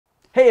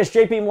Hey, it's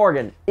JP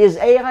Morgan. Is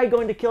AI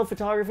going to kill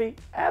photography?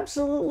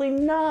 Absolutely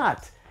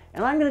not.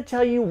 And I'm going to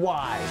tell you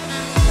why.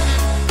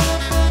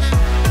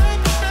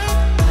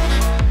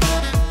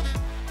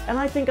 And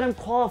I think I'm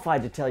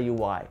qualified to tell you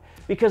why.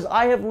 Because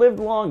I have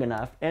lived long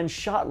enough and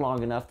shot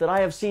long enough that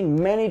I have seen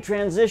many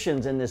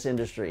transitions in this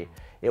industry.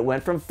 It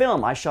went from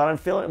film. I shot on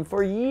film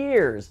for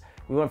years.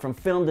 We went from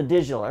film to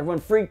digital. Everyone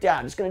freaked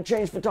out. It's going to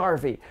change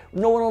photography.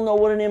 No one will know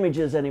what an image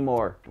is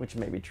anymore, which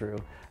may be true.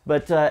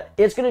 But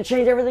it's going to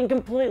change everything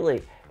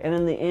completely. And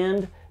in the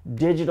end,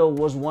 digital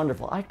was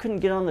wonderful. I couldn't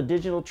get on the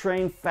digital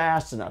train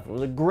fast enough. It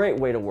was a great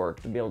way to work,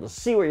 to be able to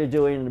see what you're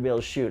doing and to be able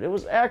to shoot. It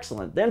was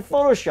excellent. Then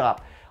Photoshop.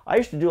 I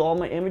used to do all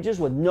my images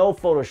with no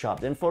Photoshop.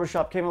 Then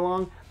Photoshop came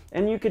along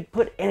and you could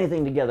put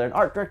anything together. And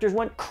art directors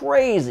went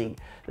crazy.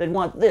 They'd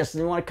want this,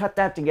 and they want to cut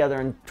that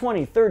together in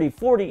 20, 30,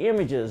 40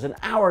 images and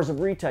hours of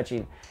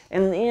retouching.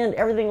 And in the end,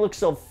 everything looked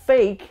so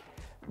fake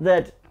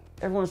that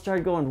everyone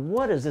started going,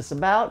 what is this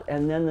about?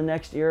 And then the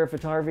next era of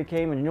photography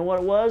came, and you know what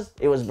it was?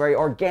 It was very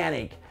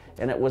organic,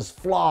 and it was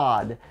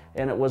flawed,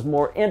 and it was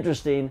more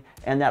interesting,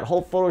 and that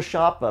whole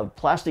Photoshop of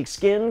plastic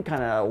skin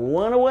kind of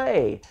went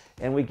away,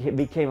 and we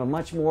became a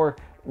much more,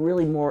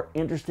 really more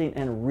interesting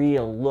and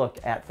real look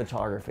at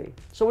photography.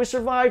 So we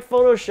survived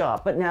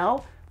Photoshop, but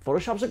now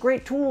Photoshop's a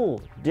great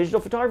tool. Digital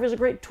photography is a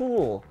great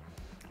tool.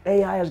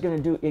 AI is going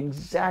to do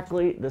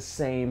exactly the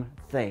same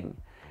thing.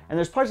 And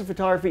there's parts of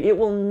photography it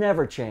will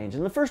never change.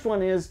 And the first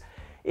one is,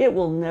 it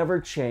will never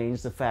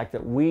change the fact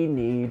that we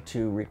need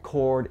to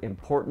record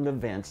important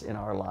events in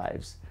our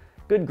lives.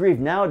 Good grief,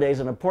 nowadays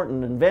an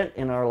important event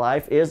in our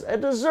life is a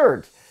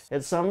dessert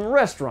at some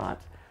restaurant.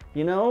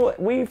 You know,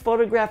 we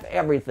photograph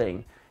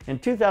everything. In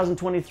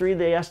 2023,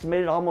 they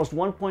estimated almost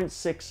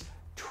 1.6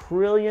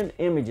 trillion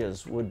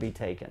images would be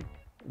taken.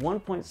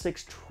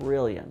 1.6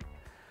 trillion.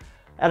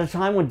 At a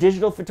time when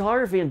digital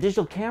photography and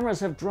digital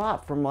cameras have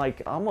dropped from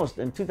like almost,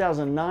 in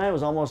 2009 it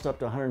was almost up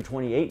to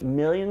 128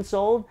 million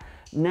sold.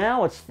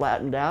 Now it's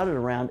flattened out at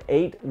around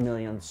 8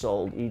 million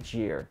sold each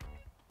year.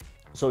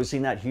 So we've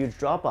seen that huge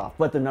drop off,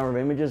 but the number of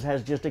images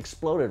has just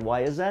exploded.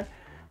 Why is that?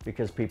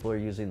 Because people are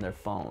using their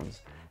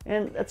phones.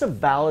 And that's a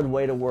valid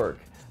way to work.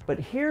 But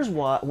here's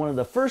why, one of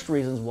the first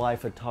reasons why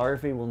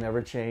photography will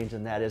never change,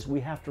 and that is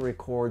we have to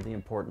record the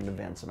important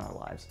events in our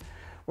lives.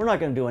 We're not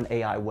going to do an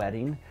AI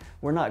wedding.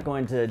 We're not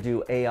going to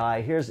do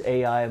AI, here's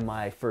AI of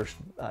my first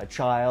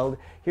child,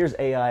 here's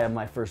AI of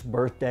my first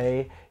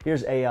birthday,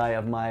 here's AI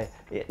of my,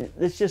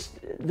 it's just,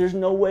 there's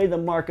no way the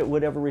market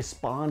would ever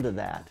respond to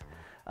that.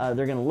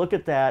 They're going to look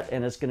at that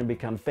and it's going to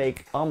become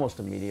fake almost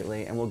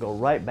immediately, and we'll go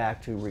right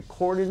back to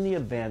recording the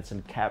events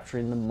and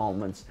capturing the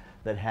moments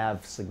that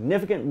have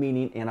significant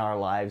meaning in our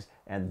lives,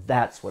 and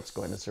that's what's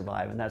going to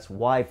survive, and that's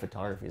why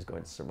photography is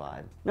going to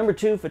survive. Number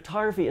two,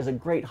 photography is a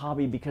great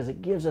hobby because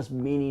it gives us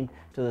meaning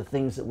to the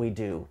things that we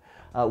do.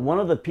 One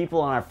of the people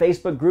on our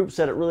Facebook group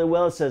said it really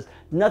well. It says,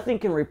 nothing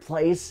can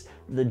replace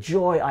the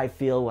joy I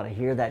feel when I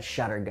hear that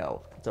shutter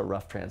go. It's a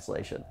rough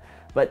translation.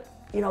 But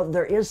you know,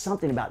 there is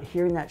something about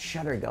hearing that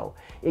shutter go.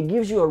 It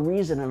gives you a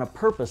reason and a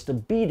purpose to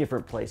be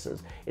different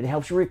places. It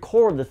helps you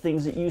record the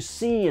things that you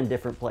see in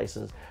different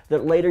places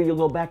that later you'll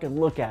go back and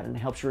look at, and it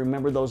helps you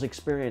remember those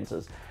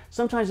experiences.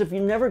 Sometimes if you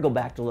never go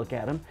back to look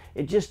at them,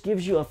 it just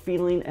gives you a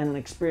feeling and an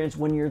experience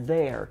when you're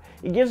there.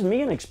 It gives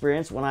me an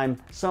experience when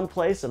I'm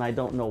someplace and I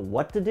don't know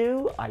what to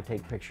do, I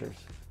take pictures.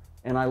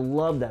 And I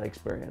love that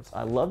experience.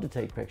 I love to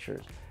take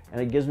pictures. And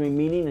it gives me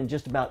meaning in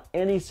just about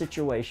any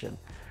situation.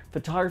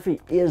 Photography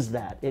is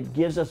that. It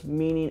gives us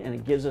meaning and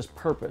it gives us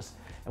purpose,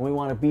 and we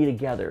want to be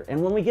together.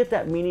 And when we get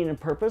that meaning and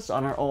purpose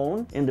on our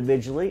own,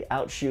 individually,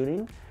 out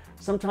shooting,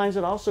 sometimes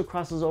it also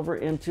crosses over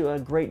into a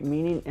great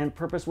meaning and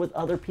purpose with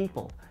other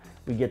people.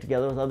 We get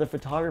together with other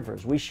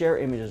photographers. We share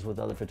images with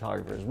other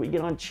photographers. We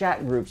get on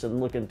chat groups and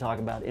look and talk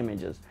about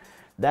images.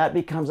 That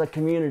becomes a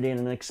community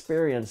and an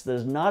experience that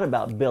is not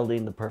about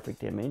building the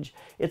perfect image.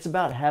 It's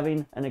about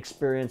having an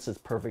experience that's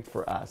perfect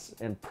for us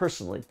and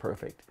personally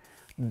perfect.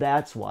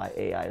 That's why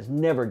AI is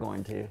never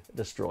going to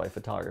destroy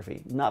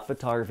photography. Not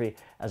photography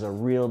as a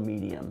real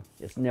medium.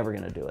 It's never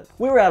going to do it.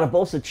 We were out of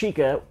Bolsa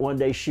Chica one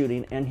day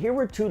shooting, and here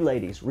were two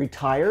ladies,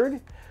 retired,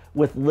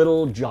 with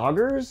little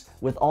joggers,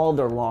 with all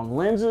their long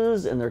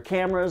lenses and their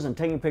cameras and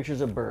taking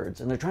pictures of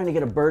birds. And they're trying to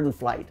get a bird in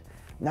flight.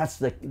 And that's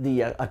the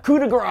coup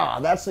de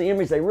grace. That's the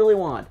image they really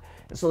want.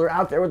 And so they're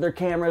out there with their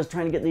cameras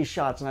trying to get these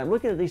shots. And I'm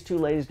looking at these two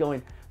ladies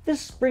going,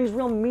 this brings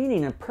real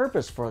meaning and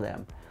purpose for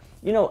them.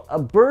 You know, a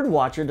bird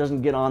watcher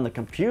doesn't get on the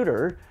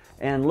computer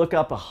and look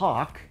up a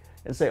hawk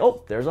and say,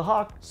 oh, there's a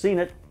hawk, seen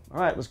it. All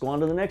right, let's go on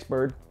to the next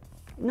bird.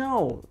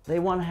 No, they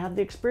want to have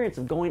the experience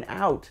of going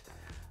out,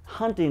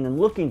 hunting and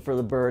looking for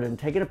the bird and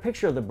taking a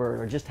picture of the bird,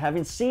 or just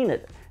having seen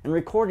it and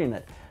recording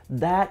it.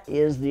 That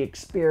is the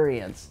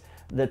experience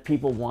that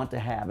people want to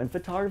have. And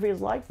photography is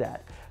like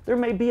that. There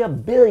may be a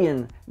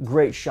billion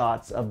great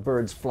shots of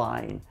birds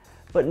flying,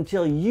 but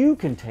until you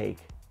can take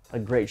a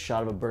great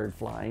shot of a bird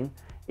flying,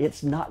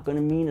 it's not going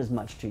to mean as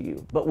much to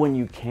you. But when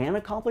you can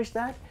accomplish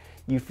that,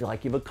 You feel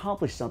like you've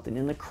accomplished something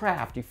in the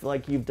craft. You feel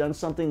like you've done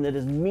something that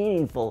is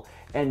meaningful,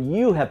 and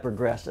you have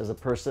progressed as a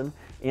person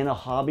in a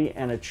hobby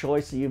and a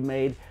choice that you've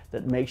made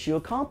that makes you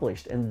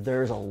accomplished. And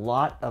there's a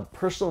lot of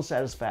personal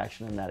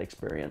satisfaction in that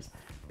experience.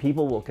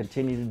 People will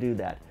continue to do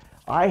that.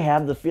 I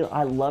have the feel,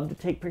 I love to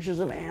take pictures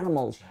of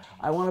animals.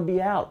 I want to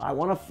be out. I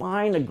want to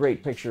find a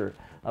great picture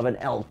of an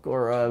elk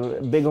or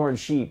a bighorn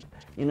sheep.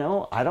 You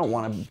know, I don't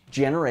want to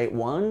generate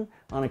one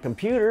on a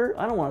computer.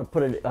 I don't want to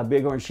put a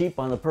bighorn sheep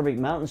on the perfect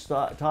mountain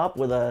top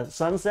with a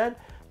sunset.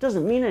 It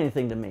doesn't mean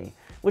anything to me.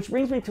 Which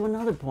brings me to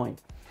another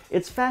point.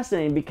 It's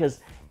fascinating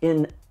because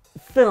in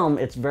film,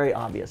 it's very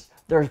obvious.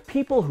 There's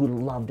people who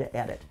love to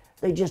edit.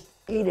 They just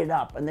eat it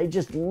up and they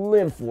just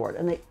live for it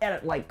and they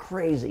edit like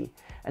crazy.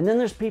 And then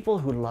there's people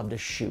who love to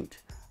shoot.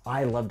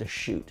 I love to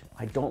shoot.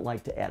 I don't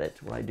like to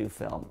edit when I do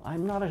film.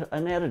 I'm not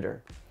an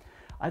editor.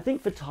 I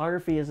think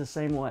photography is the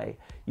same way.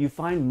 You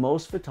find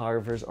most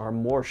photographers are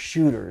more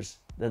shooters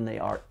than they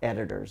are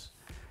editors.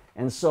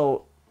 And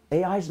so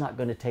AI is not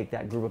going to take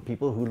that group of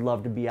people who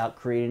love to be out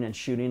creating and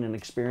shooting and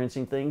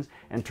experiencing things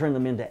and turn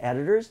them into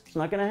editors. It's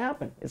not going to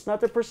happen. It's not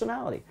their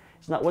personality.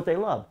 It's not what they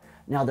love.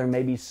 Now, there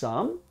may be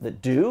some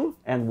that do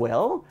and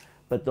will,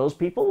 but those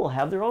people will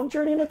have their own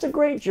journey, and it's a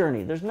great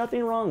journey. There's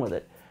nothing wrong with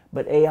it.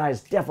 But AI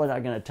is definitely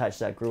not going to touch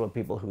that group of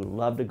people who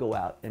love to go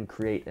out and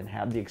create and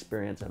have the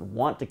experience and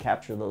want to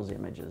capture those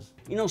images.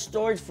 You know,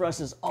 storage for us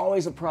is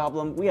always a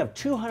problem. We have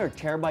 200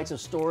 terabytes of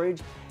storage.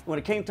 And when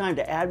it came time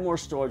to add more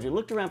storage, we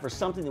looked around for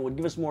something that would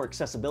give us more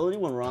accessibility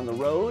when we're on the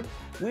road.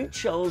 We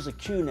chose a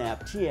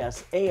QNAP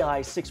TS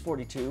AI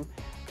 642.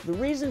 The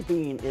reason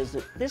being is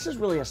that this is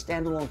really a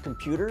standalone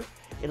computer.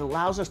 It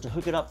allows us to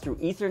hook it up through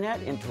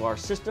Ethernet into our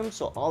system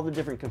so all the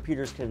different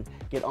computers can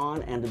get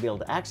on and to be able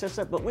to access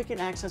it, but we can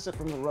access it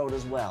from the road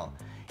as well.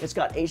 It's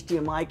got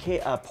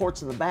HDMI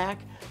ports in the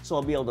back, so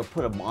I'll be able to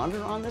put a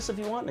monitor on this if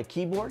you want, and a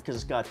keyboard, because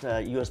it's got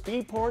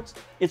USB ports.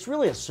 It's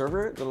really a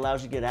server that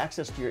allows you to get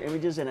access to your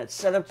images, and it's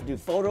set up to do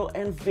photo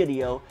and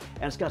video,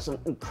 and it's got some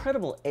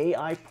incredible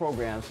AI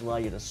programs to allow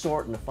you to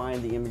sort and to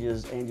find the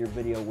images and your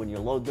video when you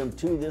load them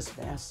to this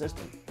vast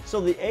system.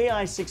 So the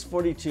AI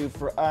 642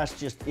 for us,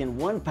 just in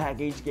one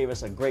package, gave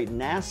us a great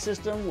NAS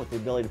system with the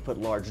ability to put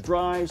large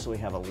drives, so we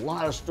have a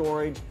lot of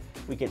storage.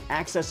 We can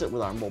access it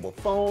with our mobile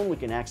phone. We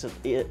can access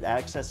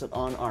it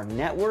on our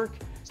network.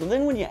 So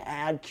then when you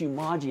add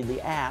Qmoji, the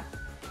app,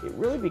 it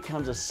really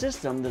becomes a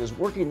system that is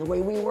working the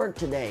way we work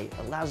today.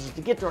 It allows us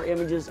to get to our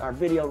images, our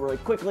video really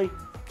quickly.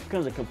 It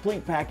becomes a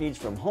complete package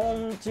from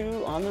home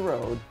to on the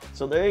road.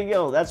 So there you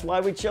go. That's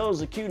why we chose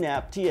the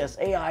QNAP TS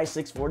AI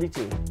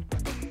 642.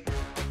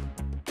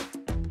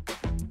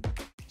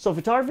 So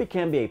photography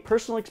can be a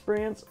personal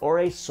experience or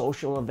a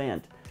social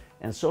event.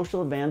 And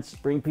social events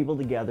bring people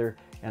together,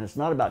 and it's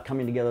not about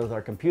coming together with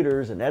our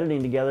computers and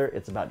editing together,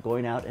 it's about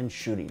going out and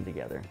shooting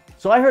together.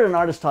 So I heard an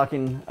artist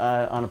talking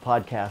on a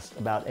podcast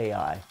about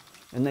AI,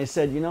 and they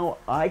said, you know,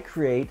 I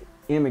create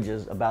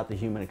images about the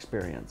human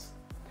experience.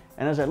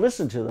 And as I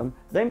listened to them,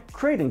 they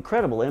create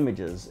incredible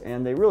images,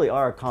 and they really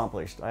are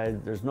accomplished.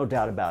 There's no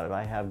doubt about it.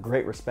 I have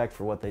great respect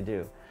for what they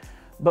do.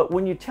 But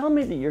when you tell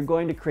me that you're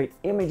going to create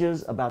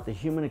images about the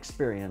human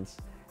experience,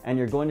 and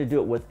you're going to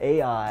do it with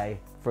AI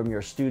from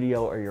your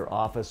studio or your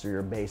office or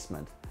your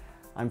basement,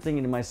 I'm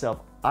thinking to myself,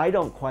 I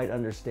don't quite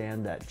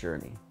understand that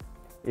journey.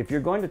 If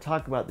you're going to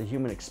talk about the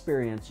human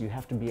experience, you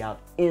have to be out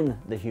in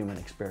the human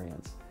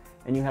experience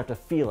and you have to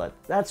feel it.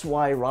 That's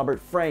why Robert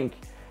Frank,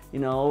 you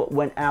know,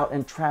 went out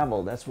and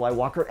traveled. That's why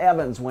Walker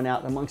Evans went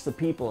out amongst the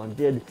people and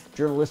did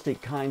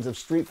journalistic kinds of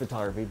street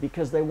photography,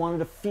 because they wanted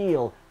to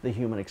feel the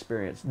human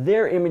experience.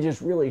 Their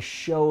images really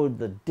showed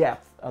the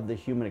depth of the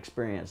human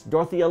experience.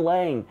 Dorothea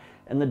Lange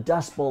and the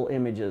Dust Bowl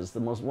images,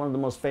 one of the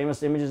most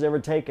famous images ever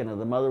taken of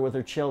the mother with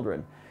her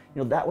children.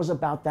 You know, that was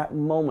about that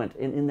moment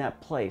in that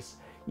place.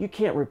 You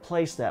can't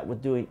replace that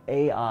with doing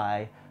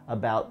AI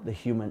about the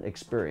human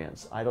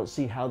experience. I don't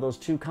see how those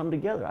two come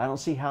together. I don't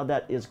see how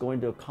that is going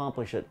to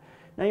accomplish it.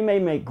 Now, you may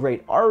make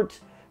great art,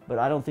 but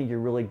I don't think you're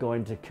really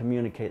going to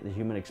communicate the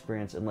human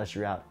experience unless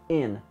you're out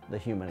in the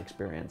human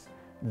experience.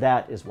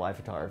 That is why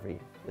photography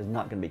is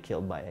not going to be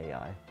killed by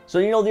AI. So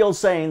you know the old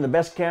saying, the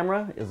best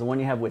camera is the one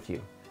you have with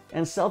you.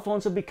 And cell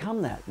phones have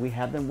become that. We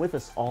have them with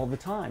us all the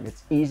time.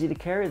 It's easy to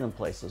carry them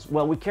places.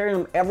 Well, we carry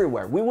them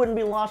everywhere. We wouldn't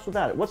be lost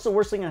without it. What's the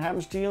worst thing that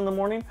happens to you in the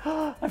morning?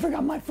 I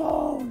forgot my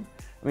phone.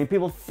 I mean,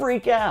 people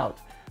freak out.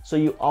 So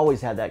you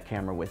always have that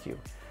camera with you.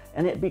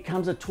 And it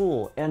becomes a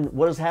tool. And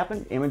what has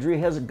happened? Imagery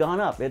has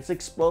gone up. It's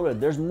exploded.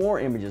 There's more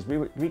images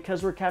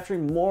because we're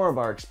capturing more of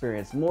our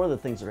experience, more of the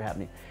things that are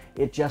happening.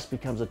 It just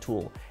becomes a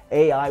tool.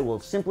 AI will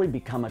simply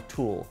become a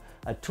tool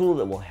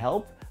that will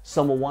help.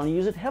 Some will want to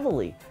use it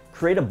heavily.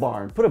 Create a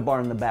barn. Put a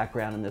barn in the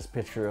background in this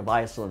picture of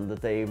Iceland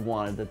that they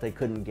wanted that they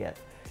couldn't get.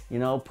 You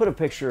know, put a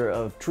picture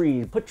of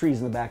trees, put trees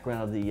in the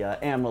background of the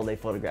animal they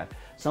photographed.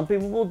 Some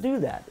people will do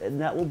that, and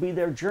that will be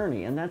their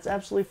journey, and that's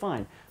absolutely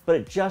fine. But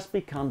it just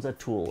becomes a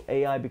tool.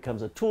 AI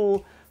becomes a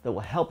tool that will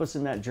help us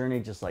in that journey,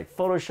 just like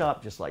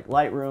Photoshop, just like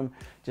Lightroom,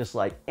 just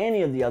like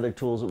any of the other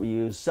tools that we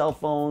use, cell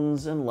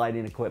phones and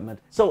lighting equipment.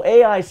 So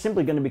AI is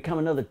simply going to become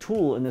another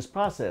tool in this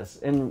process.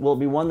 And will it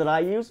be one that I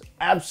use?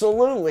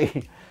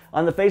 Absolutely.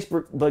 On the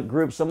Facebook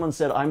group, someone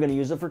said, I'm going to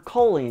use it for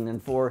culling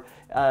and for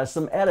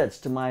some edits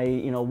to my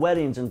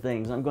weddings and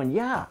things. I'm going,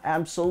 yeah,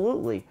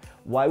 absolutely.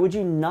 Why would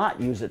you not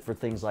use it for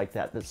things like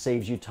that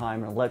saves you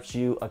time and lets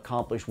you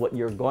accomplish what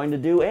you're going to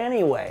do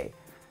anyway?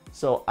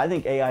 So I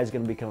think AI is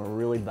going to become a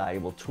really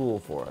valuable tool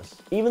for us.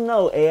 Even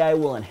though AI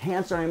will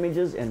enhance our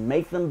images and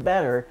make them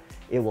better,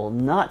 it will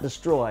not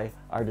destroy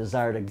our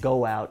desire to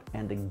go out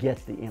and to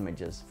get the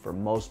images for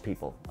most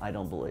people, I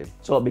don't believe.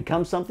 So it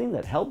becomes something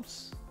that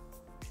helps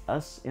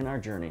us in our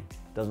journey,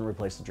 doesn't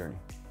replace the journey.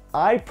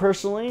 I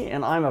personally,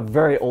 and I'm a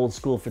very old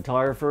school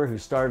photographer who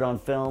started on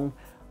film,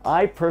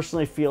 I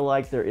personally feel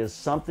like there is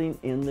something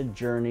in the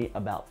journey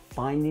about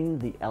finding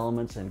the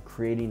elements and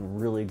creating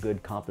really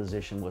good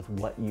composition with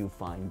what you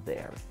find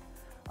there.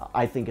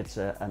 I think it's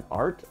an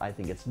art. I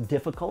think it's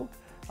difficult.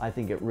 I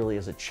think it really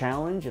is a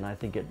challenge, and I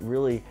think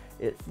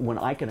when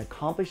I can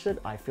accomplish it,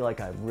 I feel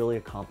like I've really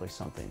accomplished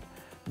something.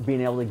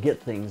 Being able to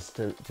get things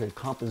to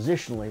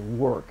compositionally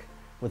work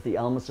with the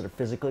elements that are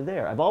physically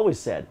there. I've always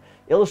said,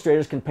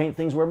 illustrators can paint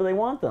things wherever they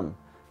want them.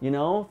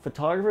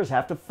 Photographers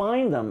have to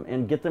find them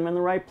and get them in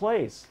the right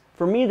place.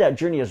 For me, that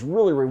journey is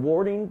really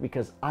rewarding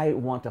because I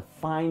want to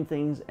find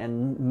things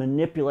and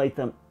manipulate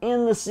them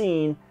in the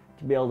scene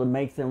to be able to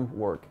make them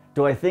work.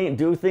 Do I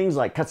do things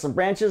like cut some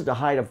branches to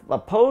hide a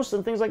post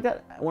and things like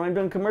that when I'm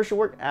doing commercial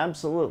work?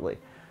 Absolutely.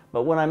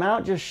 But when I'm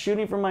out just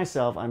shooting for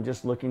myself, I'm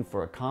just looking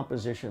for a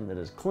composition that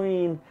is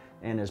clean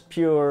and is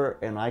pure,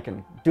 and I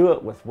can do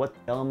it with what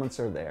elements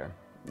are there.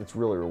 It's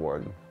really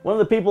rewarding. One of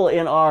the people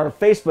in our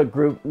Facebook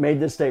group made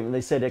this statement.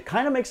 They said, it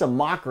kind of makes a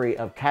mockery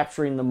of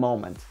capturing the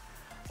moment.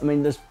 I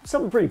mean, there's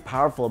something pretty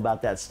powerful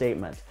about that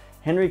statement.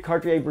 Henry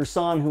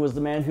Cartier-Bresson, who was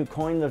the man who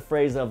coined the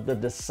phrase of the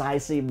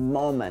decisive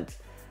moment,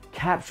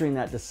 capturing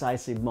that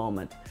decisive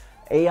moment.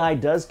 AI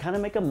does kind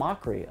of make a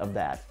mockery of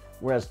that,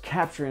 whereas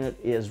capturing it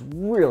is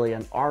really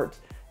an art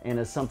and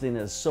is something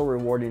that is so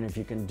rewarding if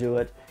you can do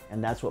it,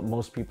 and that's what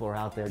most people are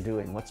out there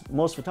doing. What's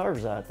most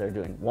photographers are out there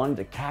doing? Wanting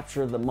to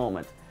capture the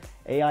moment.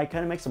 AI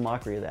kind of makes a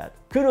mockery of that.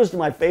 Kudos to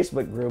my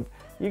Facebook group.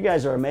 You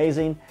guys are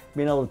amazing.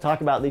 Being able to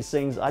talk about these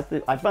things, I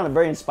found it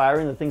very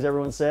inspiring, the things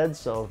everyone said,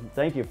 so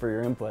thank you for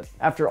your input.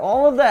 After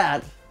all of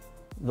that,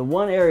 the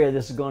one area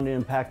this is going to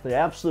impact the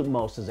absolute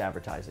most is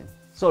advertising.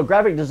 So a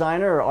graphic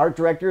designer or art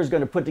director is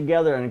going to put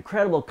together an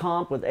incredible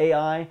comp with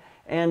AI,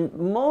 and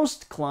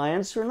most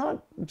clients who are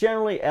not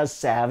generally as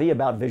savvy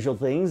about visual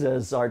things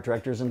as art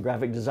directors and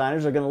graphic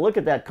designers are going to look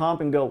at that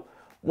comp and go,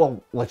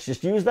 well, let's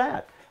just use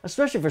that,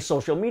 especially for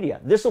social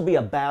media. This will be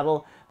a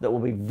battle that will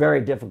be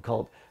very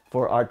difficult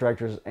for art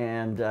directors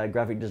and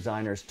graphic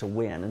designers to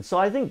win. And so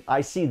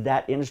I see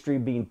that industry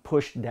being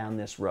pushed down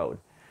this road,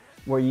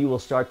 where you will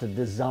start to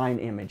design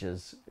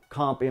images,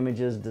 comp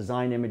images,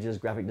 design images.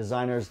 Graphic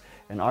designers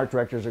and art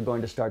directors are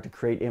going to start to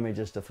create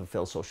images to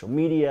fulfill social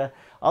media.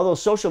 Although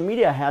social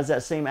media has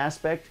that same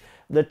aspect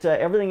that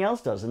everything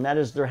else does, and that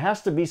is there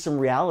has to be some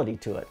reality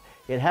to it.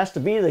 It has to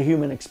be the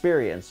human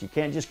experience. You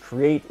can't just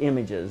create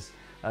images.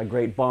 A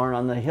great barn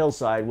on the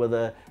hillside with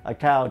a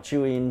cow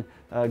chewing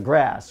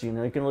grass. You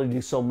can only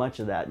do so much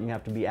of that, and you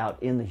have to be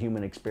out in the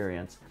human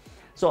experience.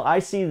 So I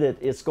see that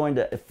it's going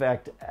to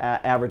affect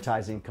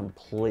advertising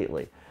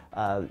completely.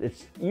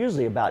 It's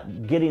usually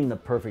about getting the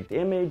perfect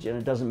image, and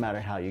it doesn't matter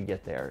how you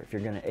get there. If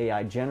you're going to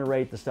AI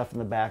generate the stuff in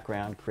the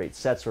background, create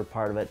sets for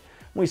part of it.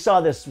 We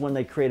saw this when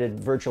they created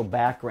virtual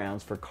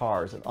backgrounds for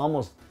cars. It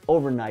almost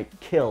overnight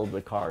killed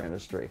the car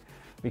industry,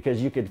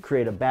 because you could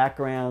create a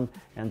background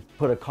and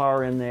put a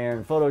car in there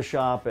in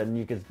Photoshop,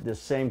 and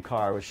this same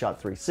car was shot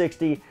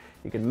 360.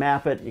 You can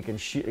map it, you can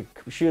shoot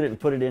it and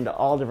put it into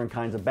all different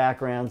kinds of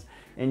backgrounds,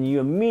 and you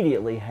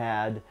immediately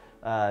had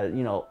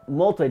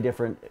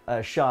multi-different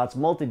shots,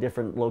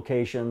 multi-different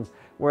locations,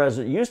 whereas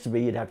it used to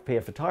be you'd have to pay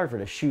a photographer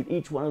to shoot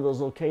each one of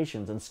those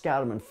locations and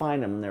scout them and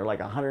find them, and they're like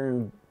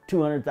 $100,000,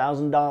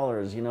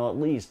 $200,000, at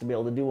least, to be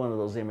able to do one of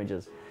those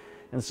images.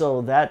 And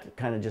so that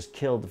kind of just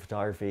killed the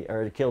photography,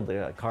 or it killed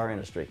the car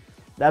industry.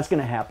 That's going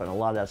to happen. A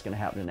lot of that's going to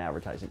happen in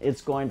advertising.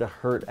 It's going to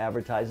hurt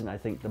advertising, I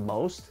think, the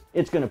most.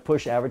 It's going to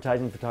push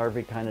advertising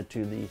photography kind of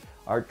to the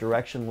art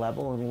direction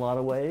level in a lot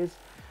of ways.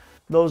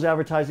 Those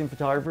advertising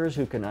photographers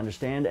who can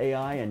understand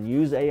AI and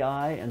use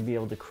AI and be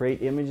able to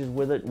create images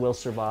with it will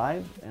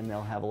survive, and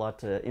they'll have a lot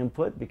to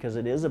input, because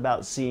it is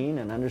about seeing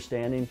and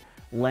understanding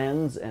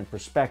lens and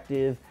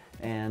perspective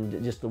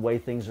and just the way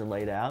things are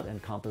laid out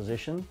and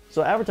composition.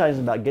 So advertising is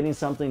about getting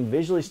something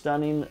visually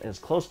stunning as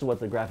close to what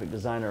the graphic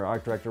designer or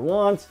art director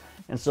wants,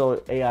 and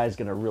so AI is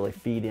going to really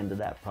feed into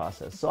that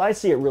process. So I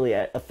see it really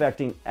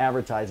affecting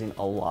advertising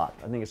a lot.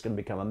 I think it's going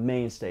to become a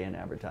mainstay in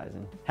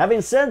advertising.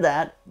 Having said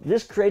that,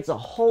 this creates a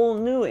whole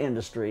new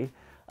industry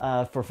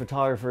for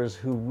photographers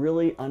who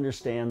really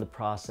understand the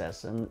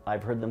process, and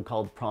I've heard them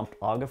called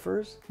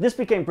promptographers. This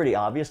became pretty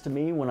obvious to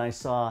me when I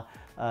saw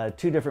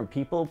two different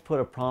people put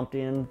a prompt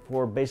in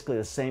for basically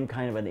the same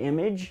kind of an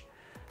image,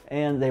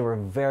 and they were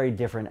very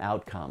different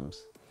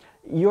outcomes.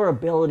 Your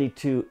ability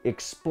to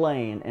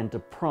explain and to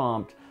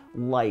prompt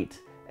light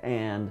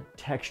and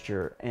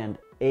texture and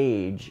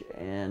age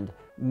and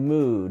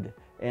mood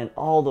and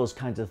all those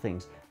kinds of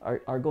things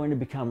are going to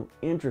become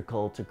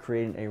integral to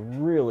creating a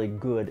really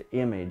good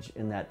image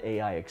in that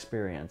AI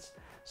experience.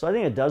 So I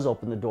think it does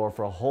open the door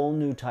for a whole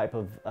new type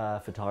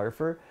of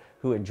photographer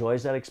who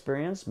enjoys that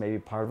experience. Maybe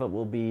part of it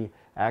will be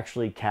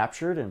actually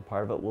captured and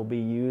part of it will be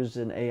used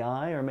in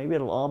AI, or maybe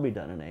it'll all be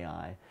done in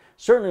AI.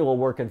 Certainly will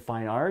work in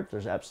fine art.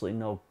 There's absolutely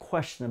no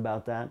question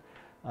about that,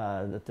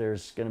 that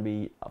there's going to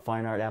be a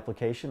fine art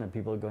application and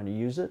people are going to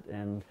use it.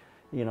 And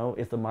you know,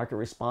 if the market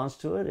responds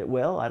to it, it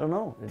will. I don't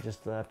know. I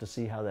just have to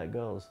see how that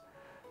goes.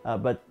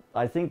 But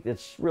I think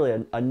it's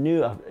really a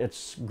new,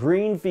 it's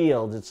green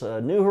fields. It's a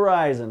new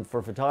horizon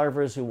for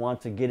photographers who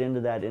want to get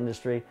into that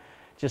industry.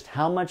 Just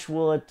how much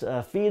will it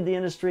feed the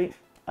industry?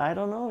 I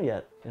don't know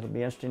yet. It'll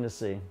be interesting to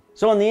see.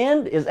 So in the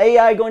end, is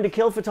AI going to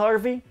kill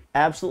photography?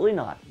 Absolutely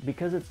not,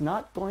 because it's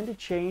not going to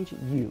change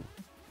you.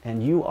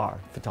 And you are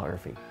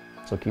photography.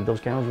 So keep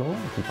those cameras rolling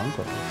and keep on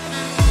clicking.